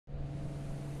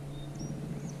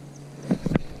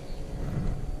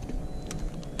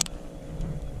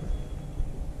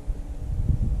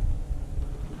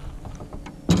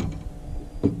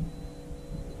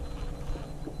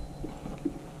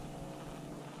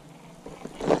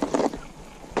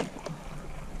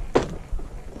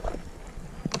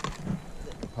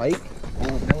Pike? I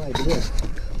have no idea.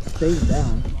 Stays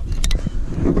down.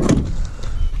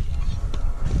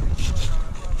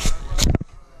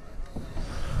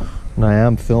 And I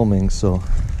am filming, so.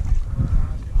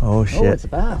 Oh shit. Oh, it's a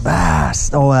bass.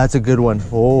 Bass. Oh, that's a good one.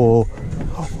 Oh.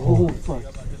 Oh, fuck.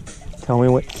 Tell me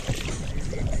what.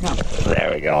 No.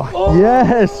 There we go. Oh,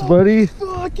 yes, buddy.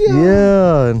 Fuck yeah.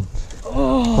 Yeah. And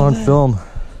Oh, on film.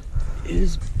 It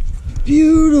is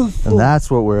beautiful. And that's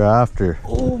what we're after.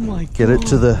 Oh my god. Get it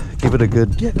to the, give it a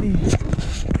good. Get me.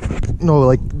 No,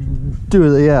 like,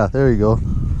 do it. Yeah, there you go.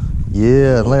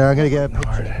 Yeah, Larry, I'm gonna get a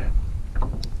picture.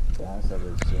 Bass I've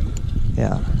ever seen.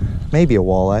 Yeah, maybe a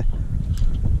walleye.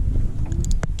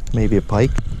 Maybe a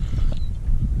pike.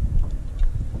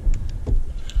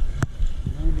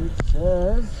 And it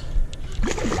says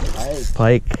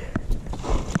Pike.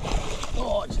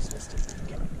 Oh, I just missed it.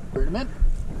 Okay. Bring him in.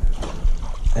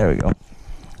 There we go.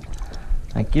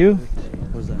 Thank you.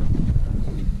 What was that?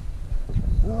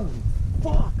 Oh,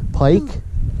 fuck. Pike. Dude,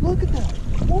 look at that.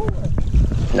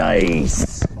 Walleye.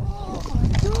 Nice. Oh my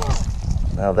god.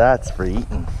 Now that's for eating.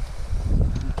 I'm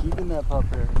keeping that pup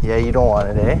here. Yeah, you don't want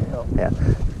it, eh? No. Yeah.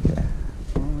 Okay.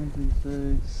 1,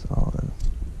 2, 6. Solid.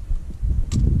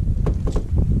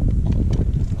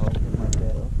 Oh, my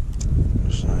tail.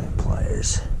 Side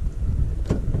pliers.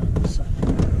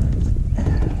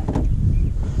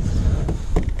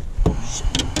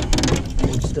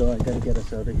 Still, I gotta get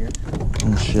us out of here.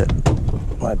 Oh shit.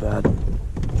 My bad.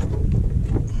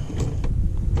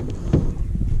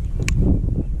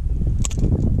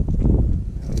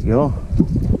 There we go.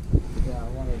 Yeah, I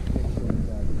want to fix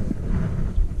that.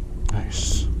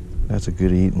 Nice. That's a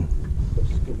good eating.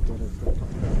 Just gonna get us out of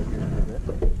here a bit.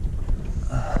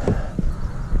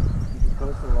 Just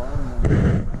post along and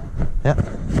then... Yeah.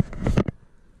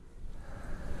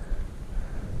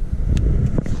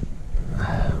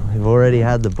 We've already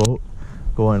had the boat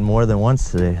going more than once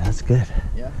today. That's good.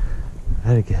 Yeah.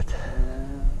 Very good.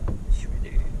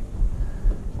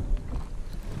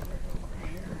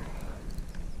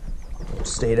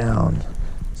 Stay down.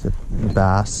 It's a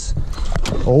bass.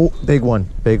 Oh, big one.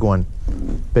 Big one.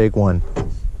 Big one.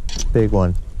 Big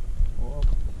one.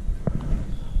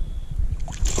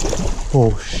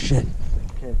 Oh shit.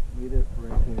 Okay, lead it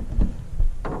right here.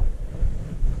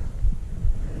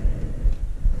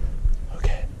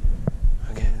 Okay.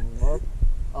 Okay. Up,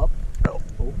 up. Oh.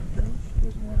 Oh, down. She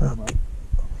doesn't want to come up.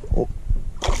 Oh.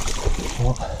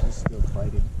 Oh. She's still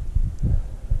fighting.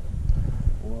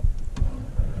 Oh.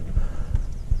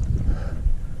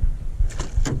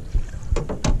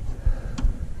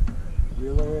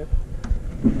 Reeler it.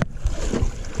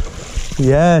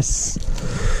 Yes.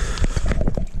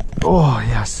 Oh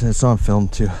yes, it's on film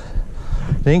too.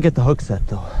 They didn't get the hook set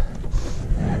though.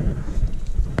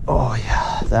 Oh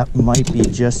yeah, that might be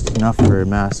just enough for a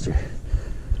master.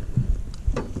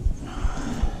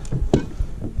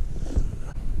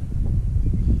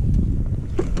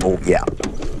 Oh yeah.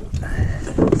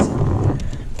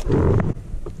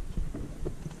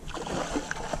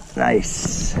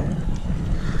 Nice.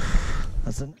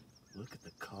 That's a. Look at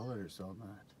the colors on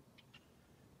that.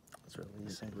 That's really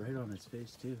It's right on his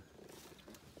face too.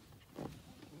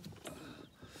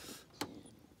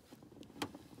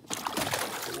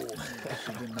 Oh,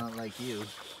 she did not like you.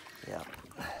 Yeah.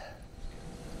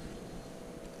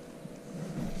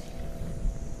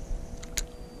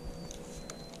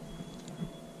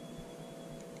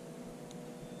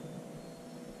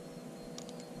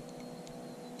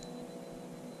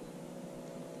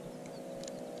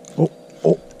 Oh,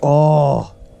 oh,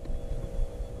 oh.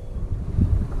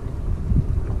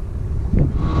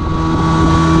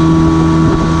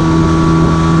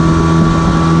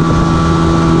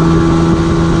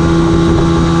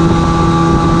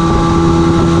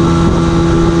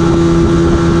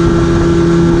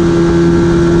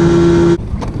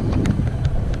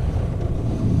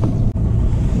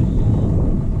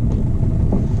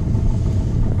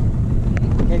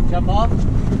 Okay, jump off.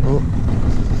 Oh.